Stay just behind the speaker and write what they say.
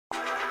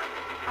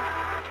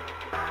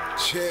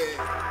Shit.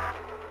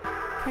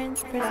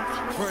 Prince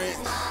Production. Prince.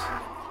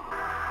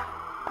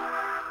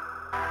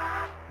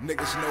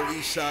 Niggas know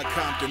Eastside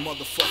Compton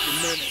motherfucking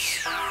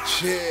Menace.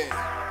 Shit.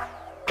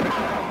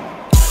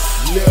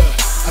 Look,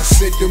 I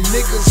said them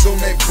niggas on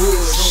that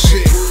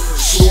bullshit.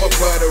 So I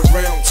ride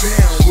around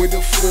town with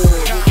a full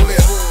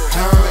clip.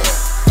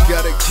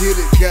 Gotta get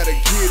it, I gotta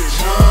get it,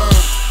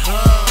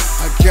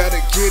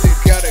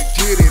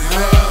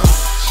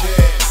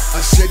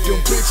 I said them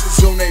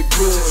bitches on they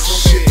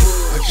bullshit.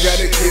 I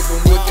gotta give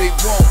them what they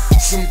want,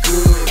 some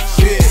good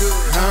shit.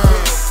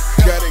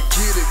 Gotta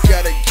get it, I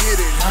gotta get it,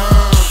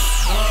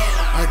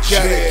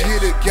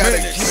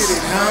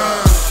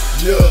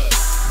 Look,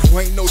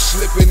 ain't no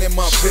slipping in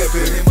my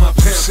pippin'. I'm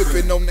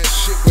sippin' on that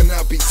shit when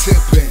I be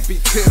tippin'.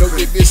 Know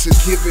that this is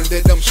given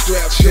that I'm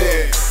strapped up.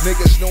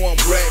 Niggas know I'm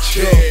wrapped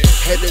up.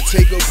 Had to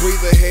take a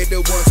breather, had the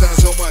one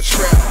times on my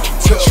trap.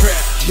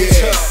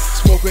 Yeah,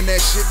 smoking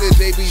that shit that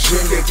they be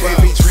dreamin'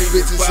 about.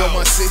 Bitches on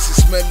my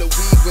sixes smell the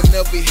weed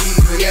whenever he be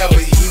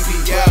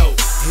out.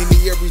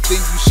 Any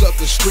everything you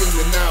suckers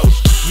screaming out.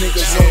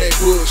 Niggas on that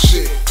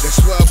bullshit. That's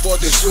why I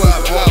bought this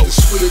swap out.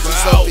 Bitches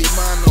off they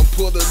mind, I'm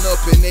pulling up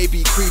and they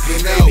be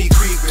creeping out. Dick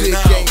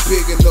ain't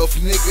big enough,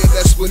 nigga.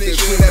 That's what they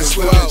that's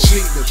about.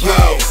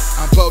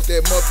 I'm about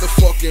that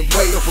motherfucking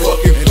paper.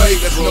 And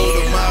niggas know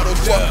the motto.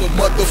 Fuck a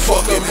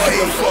motherfucking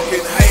hater.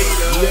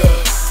 Yeah,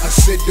 I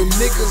said them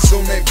niggas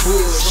on that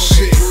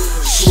bullshit.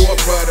 So I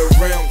ride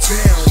around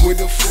town with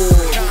a full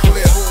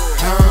clip.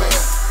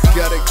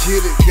 Gotta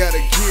get it, I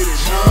gotta get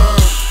it,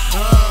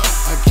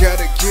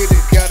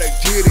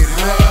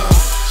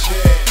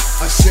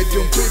 I said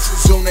them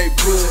bitches on they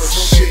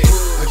bullshit.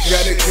 I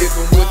gotta give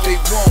them what they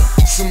want,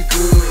 some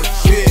good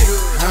shit.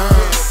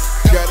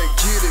 Gotta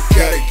get it, I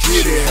gotta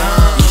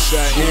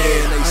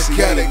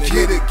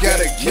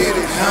get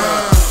it,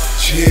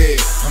 Yeah,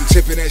 I'm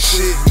tipping that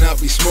shit and I'll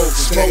be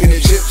smoking the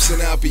chips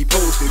and I'll be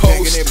posted,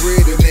 packing that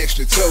bread and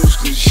extra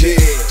toasters. Yeah,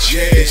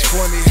 it's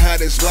funny how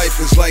this life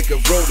is like a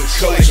roller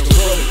coaster.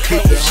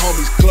 Keep the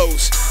homies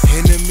close,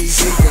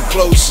 enemies even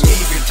closer.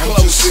 I'm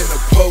just in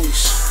the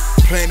post,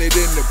 planted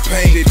in the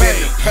paint,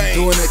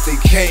 doing it they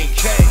can't.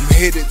 I'm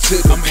headed to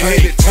the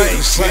bank,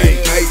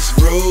 ice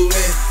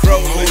rolling,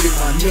 holding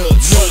my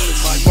nuts.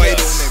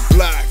 White on that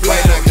block,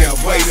 I got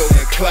white on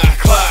that clock.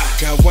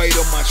 Got white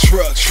on my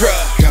truck,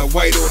 got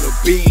white on the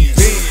Benz.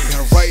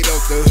 Got right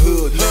out the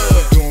hood,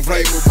 doing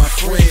right with my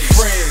friends.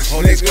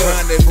 All this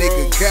grind that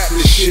nigga got,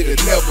 this shit'll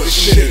never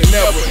end.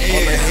 All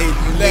the hate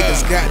you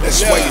niggas got,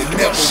 that's why you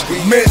never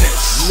win.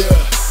 Menace.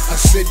 I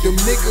said them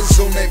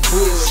niggas on that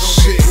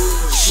bullshit.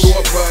 So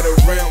I ride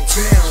around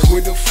town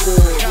with a full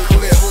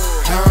clip.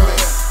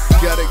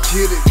 Gotta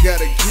get it, I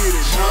gotta get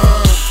it,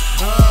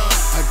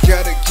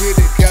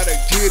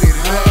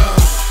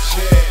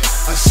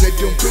 I said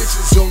them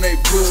bitches on they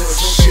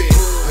bullshit.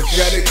 I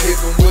gotta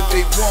give them what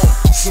they want,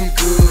 some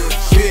good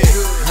shit.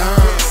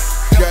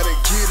 Gotta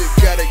get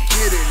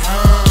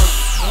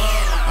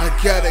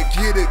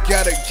it, I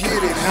gotta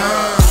get it,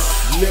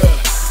 Look,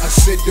 I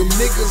said them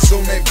niggas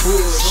on that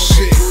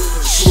bullshit.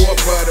 So I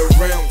ride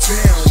around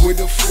town with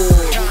a full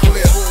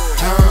clip.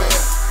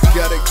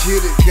 Gotta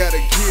get it, I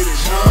gotta get it,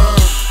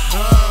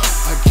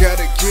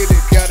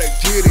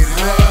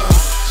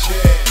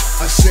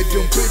 I said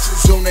them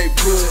bitches on they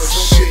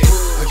bullshit.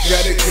 I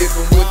gotta give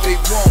them what they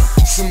want,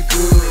 some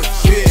good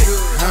shit.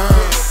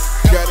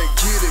 Gotta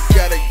get it, I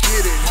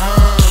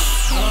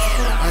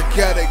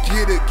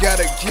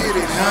gotta get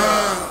it,